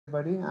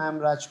everybody. I'm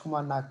Raj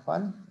Kumar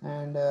Nagpal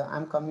and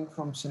I'm coming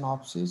from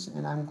Synopsys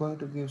and I'm going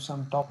to give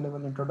some top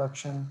level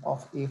introduction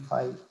of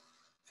A-PHY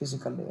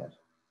physical layer.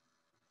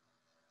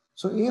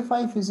 So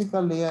A-PHY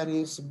physical layer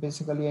is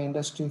basically an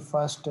industry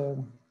first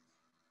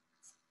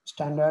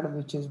standard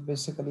which is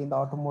basically in the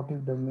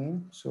automotive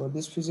domain. So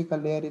this physical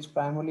layer is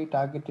primarily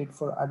targeted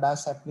for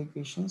ADAS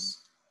applications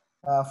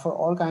for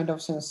all kind of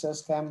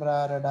sensors,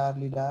 camera, radar,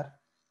 lidar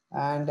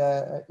and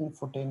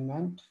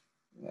infotainment.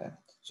 Yeah.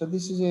 So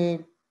this is a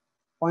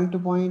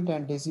point-to-point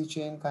and daisy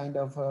chain kind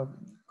of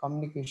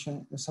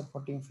communication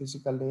supporting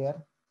physical layer.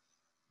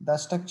 The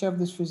structure of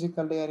this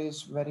physical layer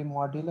is very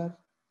modular.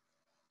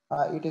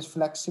 It is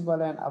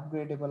flexible and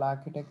upgradable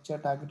architecture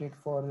targeted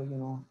for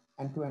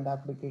end-to-end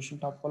application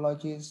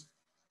topologies.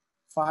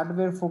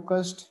 Hardware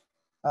focused,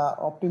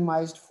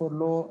 optimized for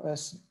low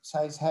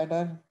size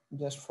header,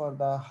 just for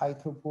the high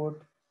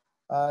throughput.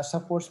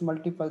 Supports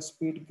multiple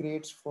speed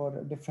grades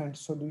for different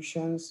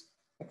solutions.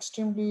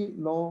 Extremely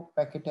low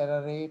packet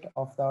error rate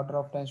of the order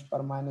of 10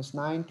 per minus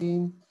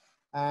 19,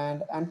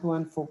 and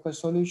end-to-end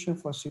focus solution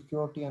for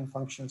security and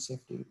functional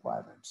safety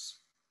requirements.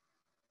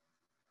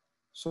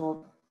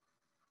 So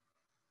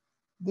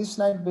this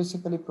slide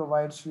basically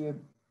provides you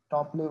a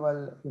top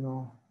level,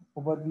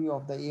 overview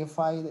of the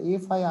A-PHY. The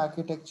A-PHY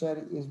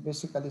architecture is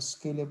basically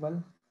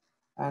scalable,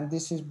 and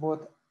this is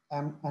both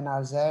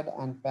NRZ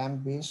and PAM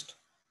based.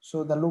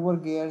 So the lower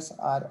gears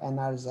are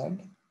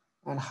NRZ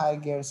and higher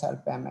gears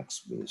are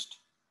PAMX based.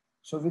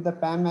 So with the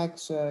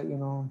PAMX,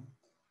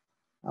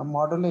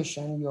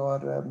 modulation,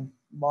 your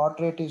baud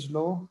rate is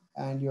low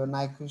and your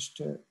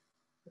Nyquist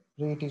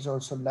rate is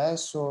also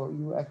less. So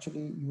you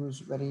actually use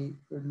very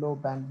low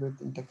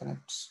bandwidth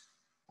interconnects.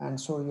 And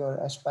so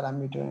your S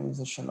parameter and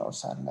insertion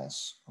loss are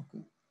less.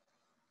 Okay.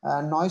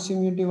 Noise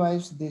immunity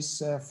wise,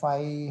 this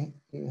PHY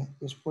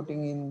is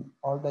putting in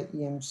all the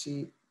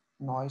EMC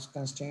noise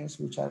constraints,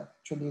 which are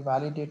actually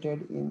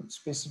validated in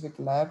specific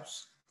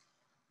labs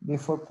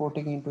before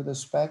putting into the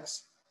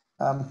specs.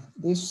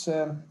 These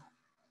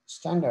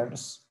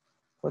standards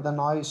for the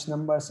noise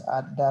numbers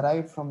are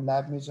derived from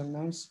lab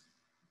measurements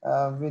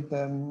with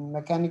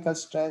mechanical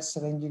stress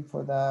ranging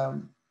for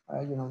the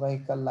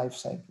vehicle life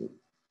cycle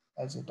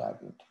as a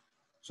target.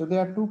 So there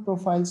are two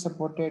profiles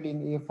supported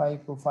in A-PHY.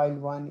 Profile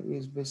 1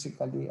 is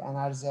basically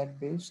NRZ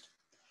based.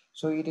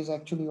 So it is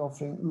actually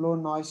offering low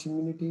noise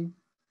immunity.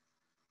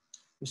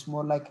 It's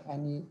more like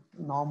any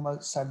normal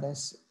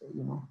SUDS,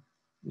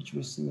 which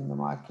we see in the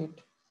market.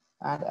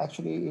 And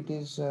actually it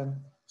is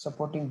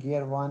supporting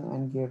gear 1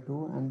 and gear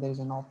 2, and there is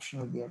an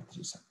optional gear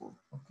 3 support.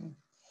 Okay.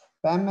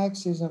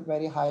 PAMX is a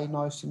very high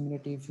noise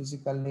immunity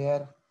physical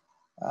layer,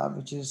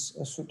 which is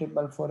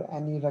suitable for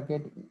any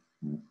rugged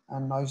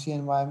and noisy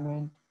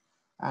environment.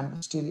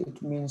 And still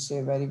it means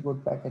a very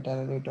good packet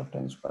error rate of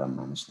 10 per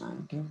minus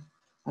 19.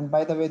 And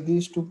by the way,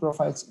 these two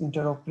profiles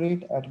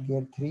interoperate at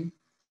gear 3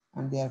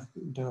 and they are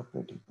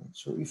interoperable.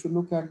 So if you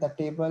look at the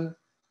table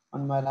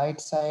on my right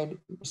side,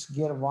 it's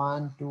gear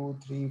 1, 2,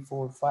 3,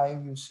 4,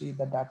 5. You see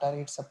the data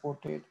rate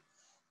supported,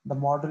 the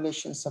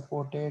modulation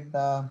supported,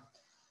 the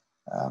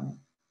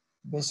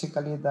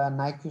basically the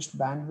Nyquist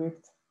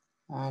bandwidth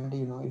and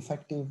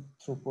effective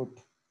throughput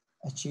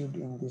achieved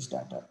in this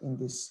data in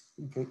this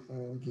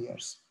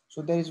gears.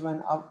 So there is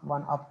one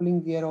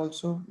uplink gear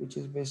also, which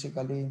is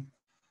basically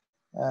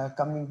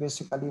coming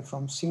basically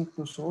from sink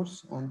to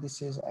source, and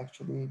this is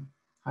actually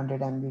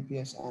 100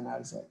 Mbps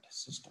NRZ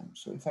system.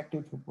 So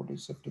effective throughput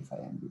is 55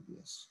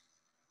 Mbps.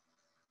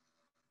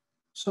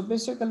 So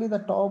basically the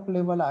top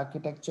level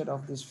architecture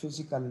of this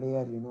physical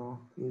layer,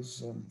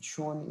 is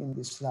shown in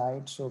this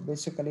slide. So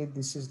basically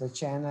this is the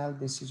channel,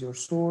 this is your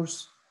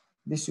source,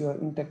 this is your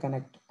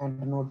interconnect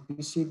and node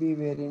PCB,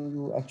 wherein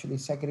you actually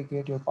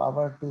segregate your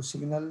power to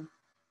signal,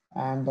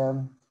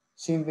 and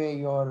same way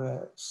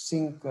your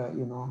sink,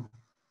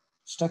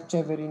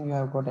 structure, wherein you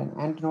have got an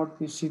AND node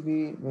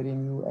PCB,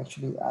 wherein you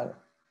actually are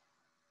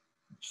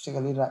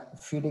basically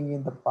feeding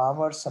in the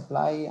power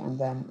supply, and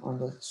then on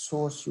the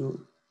source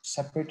you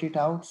separate it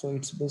out. So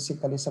it's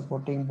basically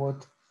supporting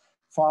both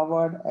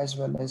forward as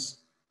well as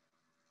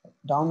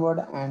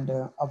downward and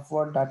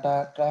upward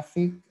data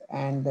traffic,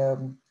 and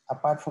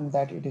apart from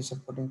that it is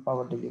supporting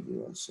power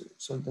delivery also.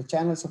 So the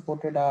channels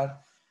supported are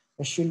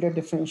a shielded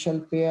differential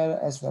pair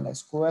as well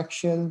as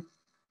coaxial,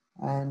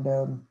 and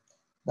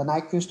the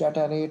Nyquist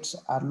data rates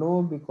are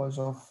low because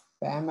of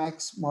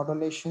PAMX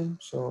modulation.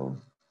 So,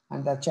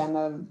 and the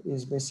channel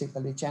is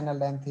basically, channel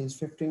length is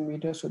 15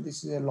 meters. So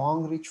this is a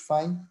long reach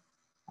PHY,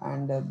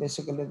 and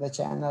basically the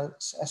channel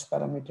S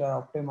parameter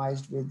are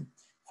optimized with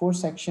 4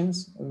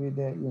 sections with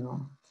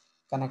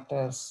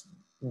connectors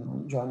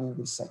joining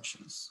these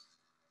sections.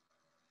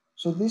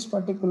 So this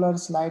particular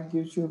slide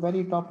gives you a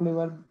very top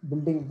level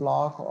building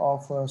block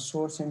of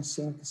source and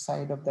sink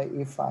side of the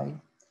A-PHY.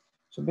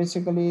 So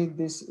basically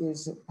this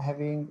is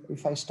having,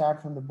 if I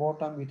start from the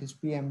bottom, it is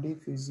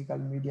PMD, physical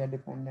media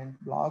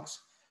dependent blocks.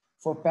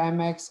 For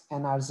PAMX,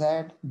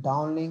 NRZ,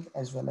 downlink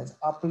as well as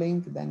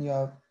uplink. Then you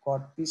have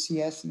got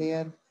PCS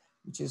layer,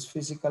 which is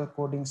physical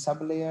coding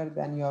sublayer.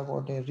 Then you have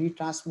got a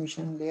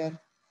retransmission layer,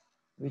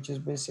 which is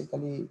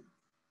basically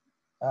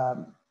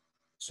um,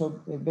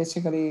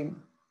 basically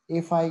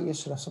A-PHY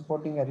is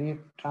supporting a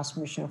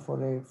retransmission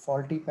for a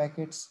faulty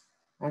packets,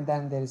 and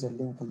then there is a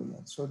link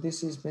layer. So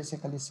this is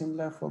basically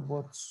similar for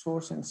both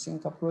source and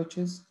sink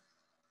approaches.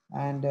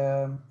 And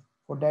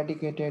for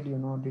dedicated,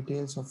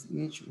 details of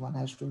each, one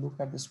has to look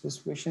at the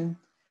specification.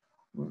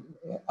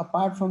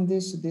 Apart from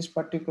this, this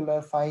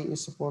particular PHY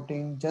is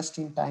supporting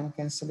just-in-time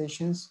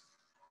cancellations.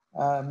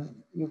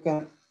 You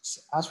can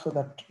ask for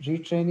that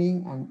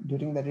retraining, and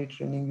during the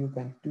retraining, you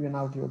can tune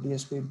out your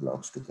DSP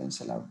blocks to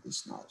cancel out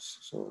this noise.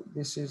 So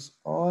this is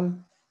all.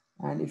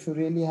 And if you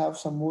really have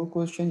some more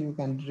questions, you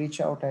can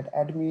reach out at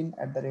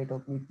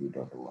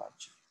admin@mipi.org.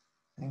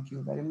 Thank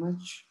you very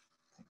much.